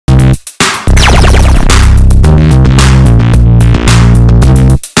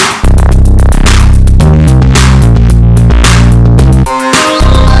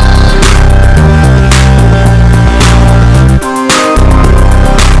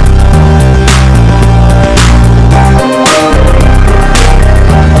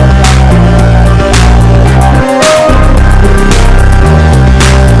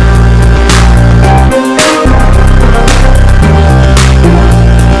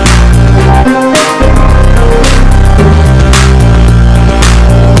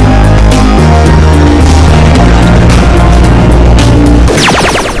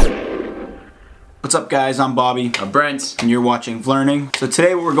guys? I'm Bobby. I'm Brent. And you're watching Vlearning. So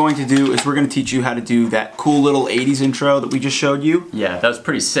today what we're going to do is we're going to teach you how to do that cool little 80s intro that we just showed you. Yeah, that was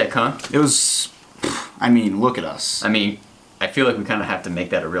pretty sick, huh? It was, I mean, look at us. I mean, I feel like we kind of have to make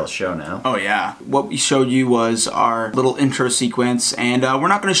that a real show now. Oh yeah. What we showed you was our little intro sequence, and we're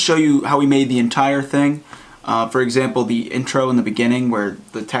not going to show you how we made the entire thing. For example, the intro in the beginning where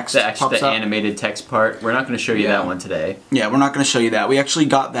the text pops up. The animated text part. We're not going to show you that one today. Yeah, we're not going to show you that. We actually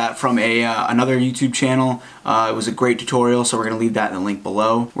got that from another YouTube channel. It was a great tutorial, so we're going to leave that in the link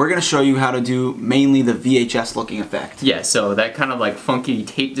below. We're going to show you how to do mainly the VHS looking effect. Yeah, so that kind of like funky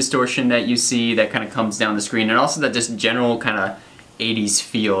tape distortion that you see that kind of comes down the screen, and also that just general kind of 80s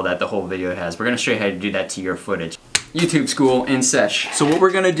feel that the whole video has. We're going to show you how to do that to your footage. YouTube school in sesh. So what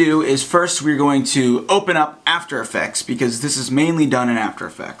we're going to do is first we're going to open up After Effects, because this is mainly done in After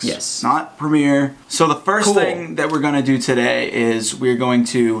Effects. Yes. Not Premiere. So the first thing that we're going to do today is we're going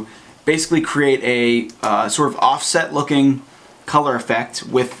to basically create a sort of offset looking color effect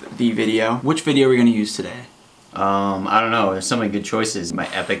with the video. Which video are we going to use today? I don't know. There's so many good choices. My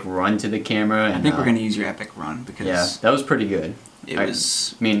epic run to the camera. And, I think we're going to use your epic run because... Yeah, that was pretty good. I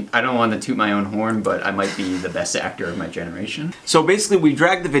mean, I don't want to toot my own horn, but I might be the best actor of my generation. So basically we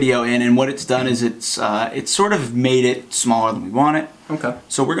dragged the video in, and what it's done is it's sort of made it smaller than we want it. Okay.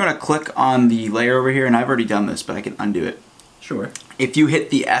 So we're going to click on the layer over here, and I've already done this, but I can undo it. Sure. If you hit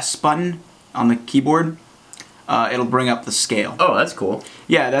the S button on the keyboard, it'll bring up the scale. Oh, that's cool.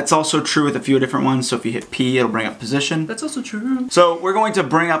 Yeah, that's also true with a few different ones. So if you hit P, it'll bring up position. That's also true. So we're going to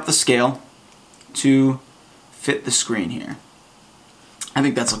bring up the scale to fit the screen here. I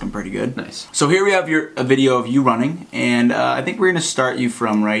think that's looking pretty good. Nice. So here we have a video of you running, and I think we're going to start you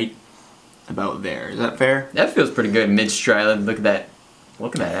from right about there. Is that fair? That feels pretty good. Mid-stride. Look at that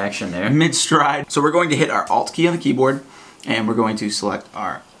action there. Mid-stride. So we're going to hit our Alt key on the keyboard, and we're going to select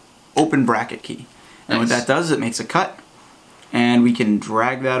our open bracket key. And what that does is it makes a cut, and we can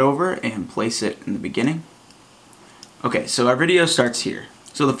drag that over and place it in the beginning. Okay, so our video starts here.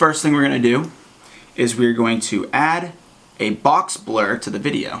 So the first thing we're going to do is we're going to add a box blur to the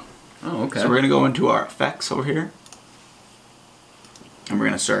video. Oh, okay. So we're going to go into our effects over here, and we're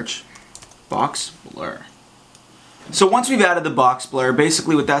going to search box blur. So once we've added the box blur,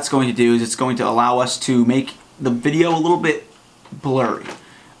 basically what that's going to do is it's going to allow us to make the video a little bit blurry.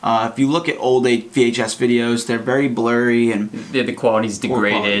 If you look at old VHS videos, they're very blurry and the quality's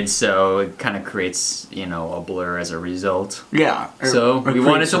degraded, so it kind of creates, you know, a blur as a result. Yeah. So we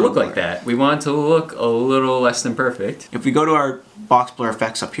want it to look like that. We want it to look a little less than perfect. If we go to our box blur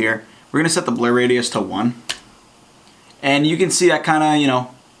effects up here, we're going to set the blur radius to 1. And you can see that kind of, you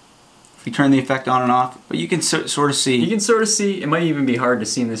know, if we turn the effect on and off, but you can sort of see. You can sort of see. It might even be hard to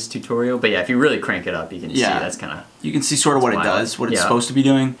see in this tutorial, but yeah, if you really crank it up, you can see that's kind of... You can see sort of what it does, what it's supposed to be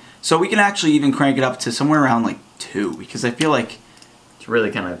doing. So we can actually even crank it up to somewhere around like 2, because I feel like... To really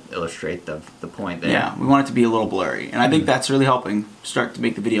kind of illustrate the point there. Yeah, we want it to be a little blurry, and I think that's really helping start to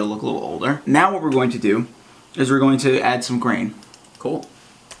make the video look a little older. Now what we're going to do is we're going to add some grain. Cool.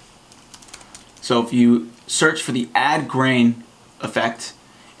 So if you search for the add grain effect,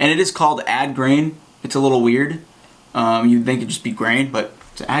 and it is called add grain, it's a little weird. You'd think it'd just be grain, but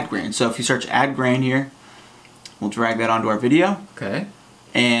it's add grain. So if you search add grain here, we'll drag that onto our video. Okay.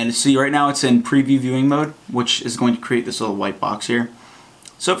 And see, right now it's in preview viewing mode, which is going to create this little white box here.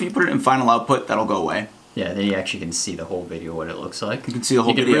 So if you put it in final output, that'll go away. Yeah, then you actually can see the whole video, what it looks like. You can see the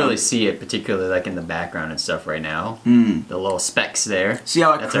whole video. You can really see it, particularly like in the background and stuff right now. The little specks there. See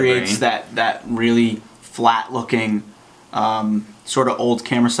how it creates that really flat looking sort of old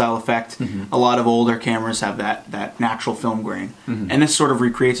camera style effect. A lot of older cameras have that natural film grain. And this sort of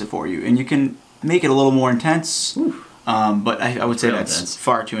recreates it for you. And you can make it a little more intense. But I would say that's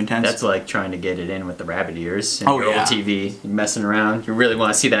far too intense. That's like trying to get it in with the rabbit ears and your old TV. You're messing around. You really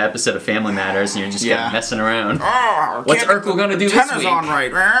want to see that episode of Family Matters, and you're just messing around. What's Urkel gonna do this week? On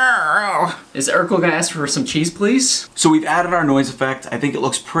right. Is Urkel gonna ask for some cheese, please? So we've added our noise effect. I think it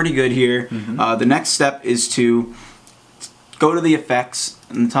looks pretty good here. The next step is to go to the effects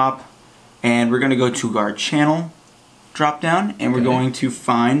in the top, and we're going to go to our channel drop down, and we're going to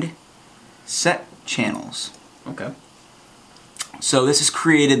find set channels. Okay. So this has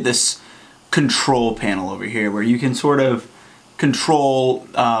created this control panel over here where you can sort of control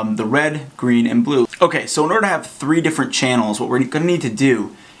the red, green, and blue. Okay, so in order to have 3 different channels, what we're going to need to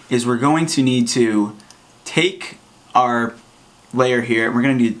do is we're going to need to take our layer here, and we're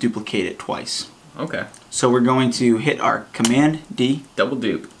going to need to duplicate it twice. Okay. So we're going to hit our Command D. Double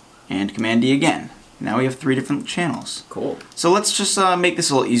dupe. And Command D again. Now we have 3 different channels. Cool. So let's just make this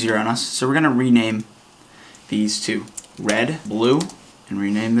a little easier on us. So we're going to rename these to red, blue, and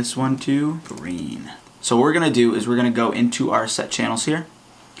rename this one to green. So what we're going to do is we're going to go into our set channels here,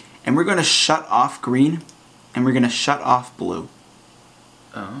 and we're going to shut off green, and we're going to shut off blue.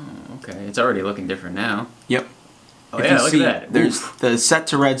 Oh, okay. It's already looking different now. Yep. Oh yeah, look at that. There's the set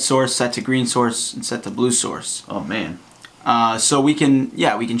to red source, set to green source, and set to blue source. Oh man. So we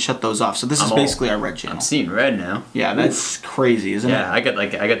can shut those off. So this is basically our red channel. I'm seeing red now. Yeah, that's crazy, isn't it? Yeah, I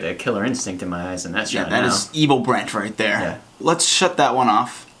got the killer instinct in my eyes, and that's showing now. That is evil Brent right there. Yeah. Let's shut that one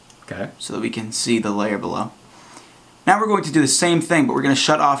off. Okay. So that we can see the layer below. Now we're going to do the same thing, but we're going to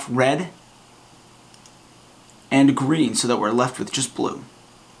shut off red and green so that we're left with just blue.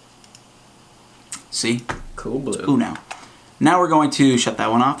 See? Cool blue. It's blue now. Now we're going to shut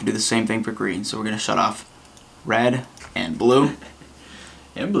that one off and do the same thing for green. So we're going to shut off red and blue.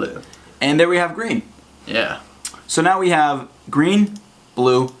 And blue. And there we have green. Yeah. So now we have green,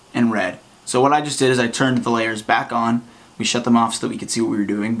 blue, and red. So what I just did is I turned the layers back on. We shut them off so that we could see what we were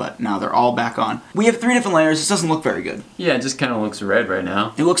doing, but now they're all back on. We have 3 different layers. This doesn't look very good. Yeah, it just kind of looks red right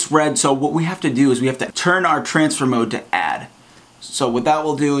now. It looks red, so what we have to do is we have to turn our transfer mode to add. So what that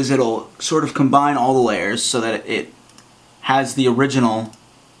will do is it'll sort of combine all the layers so that it has the original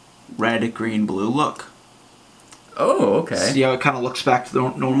red, green, blue look. Oh, okay. See how it kind of looks back to the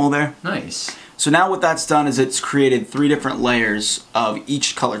normal there? Nice. So now what that's done is it's created 3 different layers of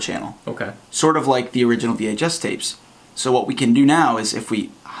each color channel. Okay. Sort of like the original VHS tapes. So what we can do now is if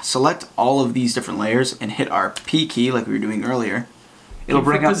we select all of these different layers and hit our P key like we were doing earlier, it'll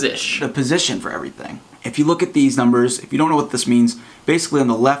bring up the position for everything. If you look at these numbers, if you don't know what this means, basically on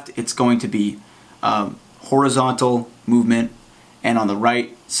the left it's going to be horizontal movement, and on the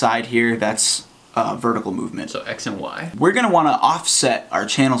right side here that's vertical movement. So X and Y. We're going to want to offset our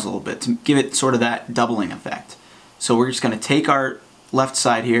channels a little bit to give it sort of that doubling effect. So we're just going to take our left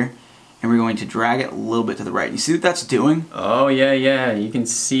side here and we're going to drag it a little bit to the right. You see what that's doing? Oh yeah, yeah. You can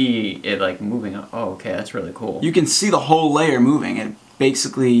see it like moving up. Oh, okay, that's really cool. You can see the whole layer moving, and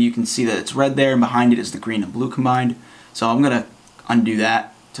basically you can see that it's red there, and behind it is the green and blue combined. So I'm going to undo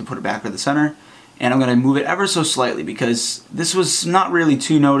that to put it back to the center, and I'm going to move it ever so slightly because this was not really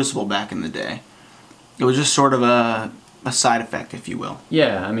too noticeable back in the day. It was just sort of a side effect, if you will.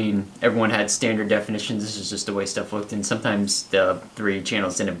 Yeah, I mean, everyone had standard definitions. This is just the way stuff looked, and sometimes the 3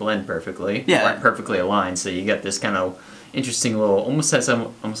 channels didn't blend perfectly. Yeah. Weren't perfectly aligned, so you got this kind of interesting little, almost has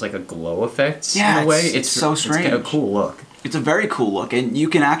almost like a glow effect in a way. It's so strange. It's kind of a cool look. It's a very cool look, and you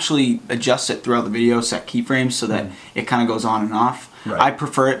can actually adjust it throughout the video, set keyframes so that it kind of goes on and off. Right. I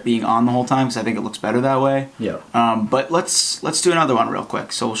prefer it being on the whole time because I think it looks better that way. Yeah. But let's do another one real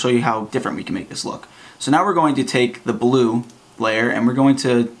quick. So we'll show you how different we can make this look. So now we're going to take the blue layer and we're going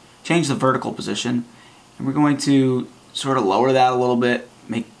to change the vertical position, and we're going to sort of lower that a little bit,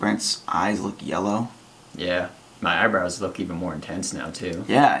 make Brent's eyes look yellow. Yeah. My eyebrows look even more intense now too.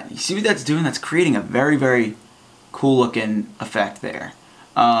 Yeah. You see what that's doing? That's creating a very, very cool looking effect there.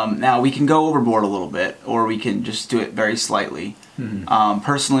 Now we can go overboard a little bit, or we can just do it very slightly.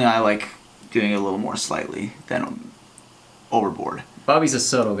 Personally, I like doing it a little more slightly than overboard. Bobby's a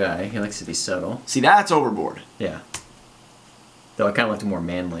subtle guy. He likes to be subtle. See, that's overboard. Yeah. Though it kind of looked more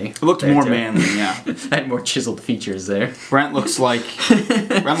manly. It looked more manly, yeah. I had more chiseled features there. Brent looks like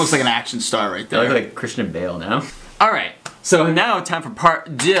an action star right there. I look like Christian Bale now. Alright, so now time for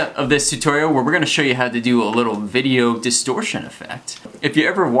part 2 of this tutorial where we're going to show you how to do a little video distortion effect. If you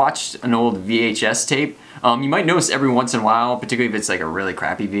ever watched an old VHS tape, you might notice every once in a while, particularly if it's like a really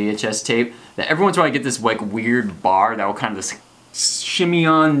crappy VHS tape, that every once in a while I get this like weird bar that will kind of just shimmy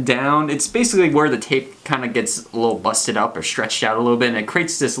on down. It's basically where the tape kind of gets a little busted up or stretched out a little bit, and it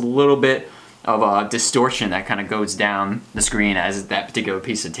creates this little bit of a distortion that kind of goes down the screen as that particular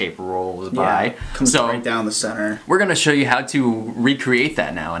piece of tape rolls by. Comes right down the center. We're going to show you how to recreate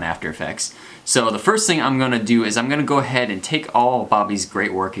that now in After Effects. So the first thing I'm going to do is I'm going to go ahead and take all of Bobby's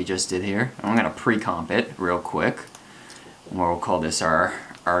great work he just did here, and I'm going to pre-comp it real quick. We'll call this our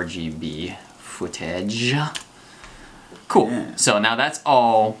RGB footage. Cool. Yeah. So now that's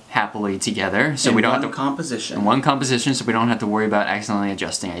all happily together. So we don't have to composition. In one composition, so we don't have to worry about accidentally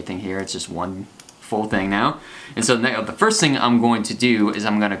adjusting anything here. It's just one full thing now. And so now the first thing I'm going to do is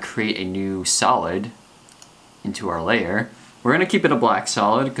I'm going to create a new solid into our layer. We're going to keep it a black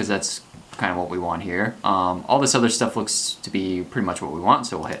solid because that's kind of what we want here. All this other stuff looks to be pretty much what we want,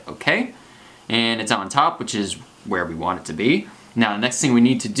 so we'll hit OK. And it's on top, which is where we want it to be. Now, the next thing we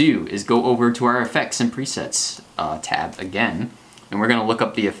need to do is go over to our Effects and Presets tab again, and we're going to look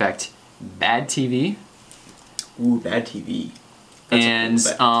up the effect Bad TV. Ooh, Bad TV.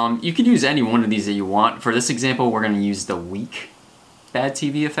 That's and you can use any one of these that you want. For this example, we're going to use the Weak Bad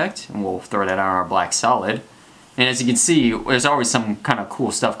TV effect, and we'll throw that on our black solid. And as you can see, there's always some kind of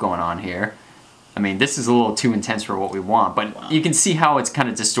cool stuff going on here. I mean, this is a little too intense for what we want, but you can see how it's kind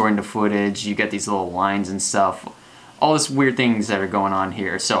of distorting the footage. You get these little lines and stuff. All these weird things that are going on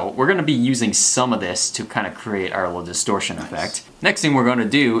here. So we're going to be using some of this to kind of create our little distortion effect. Next thing we're going to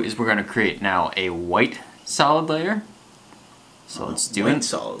do is we're going to create now a white solid layer. So let's do it. White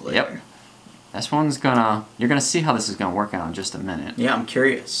solid layer. Yep. This one's gonna, you're going to see how this is going to work out in just a minute. Yeah, I'm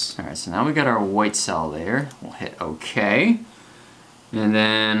curious. Alright, so now we got our white solid layer. We'll hit OK. And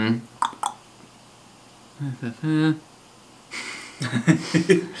then...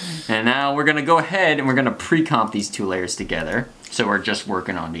 and now we're gonna go ahead and we're gonna pre-comp these two layers together. So we're just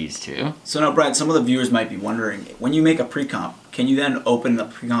working on these two. So now, Brad, some of the viewers might be wondering, when you make a pre-comp, can you then open the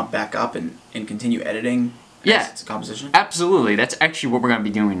pre-comp back up and continue editing? Yeah, it's a composition? Absolutely. That's actually what we're gonna be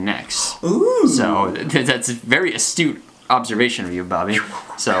doing next. Ooh. So that's a very astute observation of you, Bobby.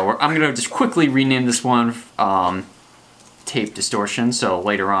 So I'm gonna just quickly rename this one tape distortion, so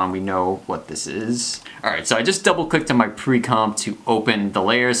later on we know what this is. Alright, so I just double clicked on my pre-comp to open the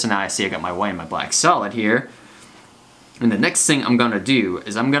layers, so now I see I got my white and my black solid here. And the next thing I'm gonna do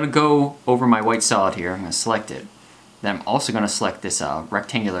is I'm gonna go over my white solid here, I'm gonna select it. Then I'm also gonna select this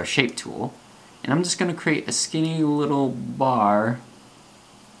rectangular shape tool, and I'm just gonna create a skinny little bar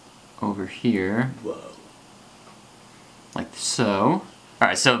over here. Whoa. Like so.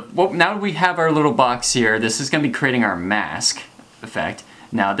 Alright, so now we have our little box here. This is going to be creating our mask effect.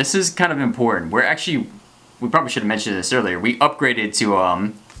 Now, this is kind of important. We probably should have mentioned this earlier. We upgraded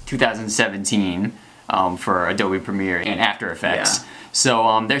to 2017 for Adobe Premiere and After Effects. Yeah.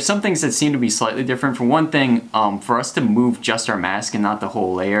 So there's some things that seem to be slightly different. For one thing, for us to move just our mask and not the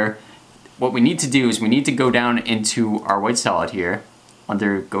whole layer, what we need to do is we need to go down into our white solid here,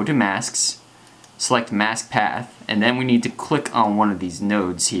 under Go to Masks, select mask path, and then we need to click on one of these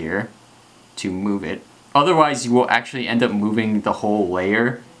nodes here to move it. Otherwise you will actually end up moving the whole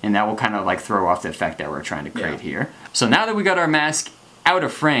layer, and that will kind of like throw off the effect that we're trying to create here. So now that we got our mask out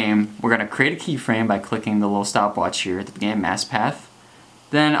of frame, we're going to create a keyframe by clicking the little stopwatch here at the beginning of mask path.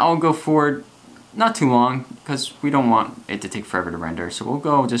 Then I'll go forward not too long because we don't want it to take forever to render, so we'll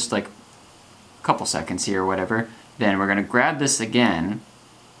go just like a couple seconds here or whatever. Then we're going to grab this again.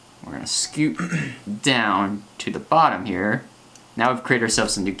 We're going to scoot down to the bottom here. Now we've created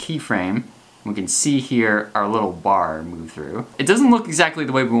ourselves a new keyframe. We can see here our little bar move through. It doesn't look exactly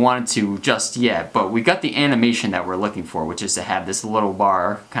the way we want it to just yet, but we got the animation that we're looking for, which is to have this little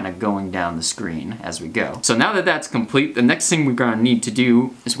bar kind of going down the screen as we go. So now that that's complete, the next thing we're going to need to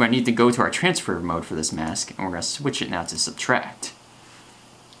do is we're going to need to go to our transfer mode for this mask, and we're going to switch it now to subtract.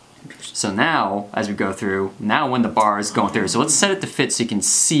 So now, as we go through, now when the bar is going through, so let's set it to fit so you can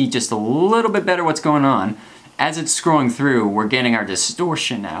see just a little bit better what's going on. As it's scrolling through, we're getting our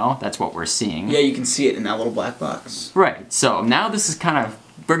distortion now. That's what we're seeing. Yeah, you can see it in that little black box. Right, so now this is kind of,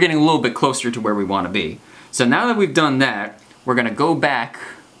 we're getting a little bit closer to where we want to be. So now that we've done that, we're going to go back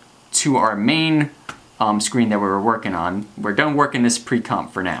to our main screen that we were working on. We're done working this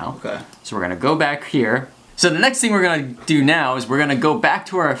pre-comp for now. Okay. So we're going to go back here. So the next thing we're going to do now is we're going to go back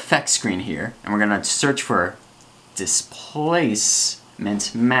to our effects screen here, and we're going to search for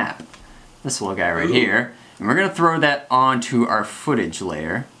displacement map. This little guy right here. And we're going to throw that onto our footage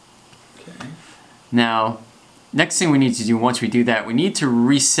layer. Okay. Now, next thing we need to do once we do that, we need to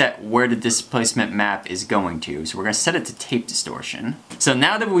reset where the displacement map is going to. So we're going to set it to tape distortion. So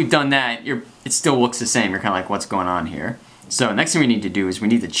now that we've done that, it still looks the same. You're kind of like, what's going on here? So next thing we need to do is we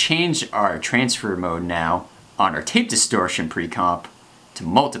need to change our transfer mode now on our tape distortion pre-comp to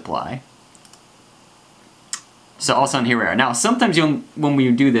multiply. So all of a sudden here we are. Now sometimes when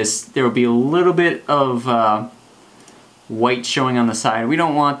we do this, there will be a little bit of white showing on the side. We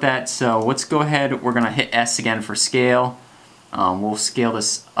don't want that, so let's go ahead. We're going to hit S again for scale. We'll scale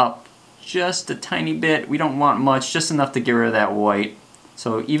this up just a tiny bit. We don't want much, just enough to get rid of that white.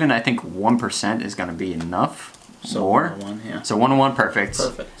 So even I think 1% is going to be enough. So more. 101, yeah. So 101, perfect.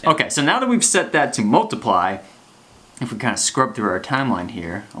 Perfect. Yeah. Okay, so now that we've set that to multiply, if we kind of scrub through our timeline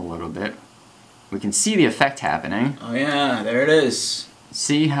here a little bit, we can see the effect happening. Oh yeah, there it is.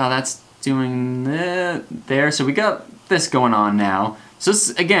 See how that's doing there? So we got this going on now. So this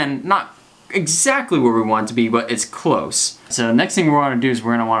is, again, not exactly where we want it to be, but it's close. So the next thing we want to do is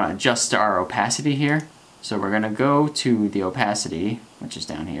we're going to want to adjust our opacity here. So we're going to go to the opacity, which is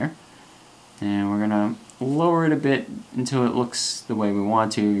down here, and we're going to lower it a bit until it looks the way we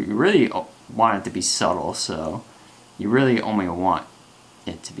want to. You really want it to be subtle, so you really only want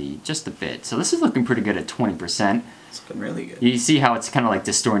it to be just a bit. So this is looking pretty good at 20%. It's looking really good. You see how it's kind of like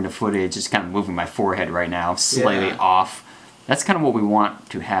distorting the footage, it's kind of moving my forehead right now, slightly off. That's kind of what we want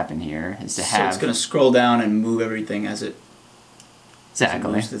to happen here, is to have... So it's going to scroll down and move everything as it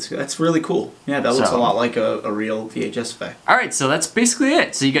Exactly. That's really cool. Yeah, that looks a lot like a real VHS effect. Alright, so that's basically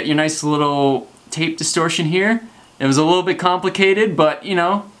it. So you got your nice little tape distortion here. It was a little bit complicated, but you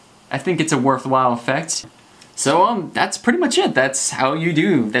know, I think it's a worthwhile effect. So that's pretty much it. That's how you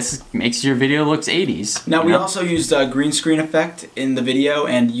do. This makes your video looks 80s. Now we also used a green screen effect in the video,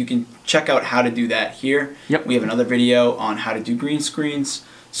 and you can check out how to do that here. Yep. We have another video on how to do green screens.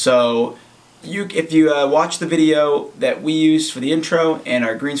 So if you watch the video that we used for the intro and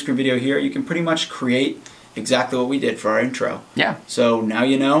our green screen video here, you can pretty much create exactly what we did for our intro. Yeah. So now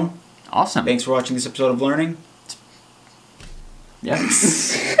you know. Awesome. Thanks for watching this episode of Learning. Yeah.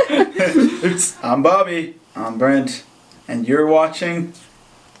 I'm Bobby. I'm Brent. And you're watching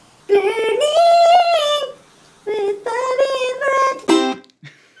Learning with Bobby and Brent.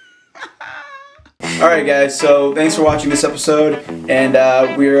 Alright guys, so thanks for watching this episode, and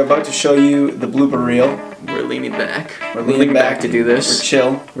we're about to show you the blooper reel. We're leaning back. We're leaning back to do this. We're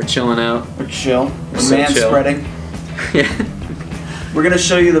chill. We're chilling out. We're chill. We're so man-spreading. Yeah. We're gonna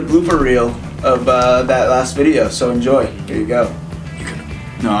show you the blooper reel of that last video, so enjoy. Here you go.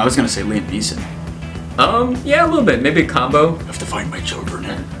 No, I was gonna say Liam Neeson. Yeah, a little bit. Maybe a combo. I have to find my children.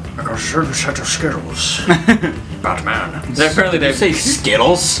 I got a certain set of Skittles. Batman. Apparently they say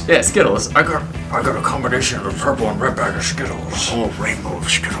Skittles. Yeah, Skittles. I got a combination of a purple and red bag of Skittles. Oh, rainbow of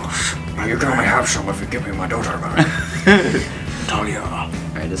Skittles. Now you can only have some if you give me my daughter back. Talia.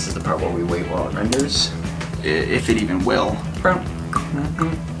 Alright, this is the part where we wait while it renders. If it even will.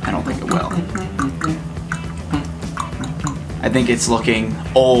 I don't think it will. I think it's looking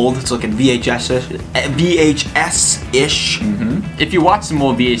old. It's looking VHS-ish. If you watch some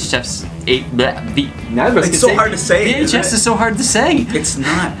old VHS, It's so hard to say. VHS is so hard to say. It's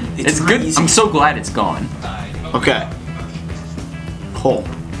not. It's not good. easy. I'm so glad it's gone. Okay. Cole.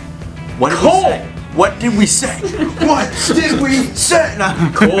 What did we say? What did we say? What did we say?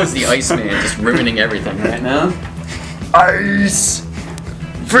 No. Cole is the Iceman, just ruining everything right now. Ice.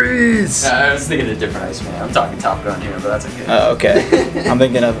 Freeze. I was thinking of a different Iceman. I'm talking Top Gun here, but that's okay. Okay. I'm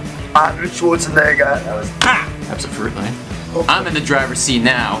thinking of Arnold Schwarzenegger. That was absolutely. I'm in the driver's seat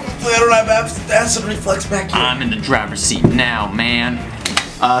now. I don't have acid reflex back here. I'm in the driver's seat now, man.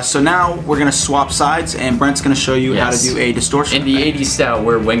 So now we're gonna swap sides, and Brent's gonna show you how to do a distortion. In the 80s style,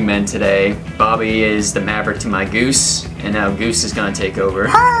 we're wingmen today. Bobby is the Maverick to my Goose, and now Goose is gonna take over.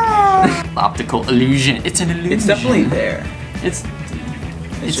 Optical illusion. It's an illusion. It's definitely there. It's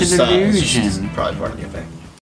just, an illusion. It's just probably part of the effect.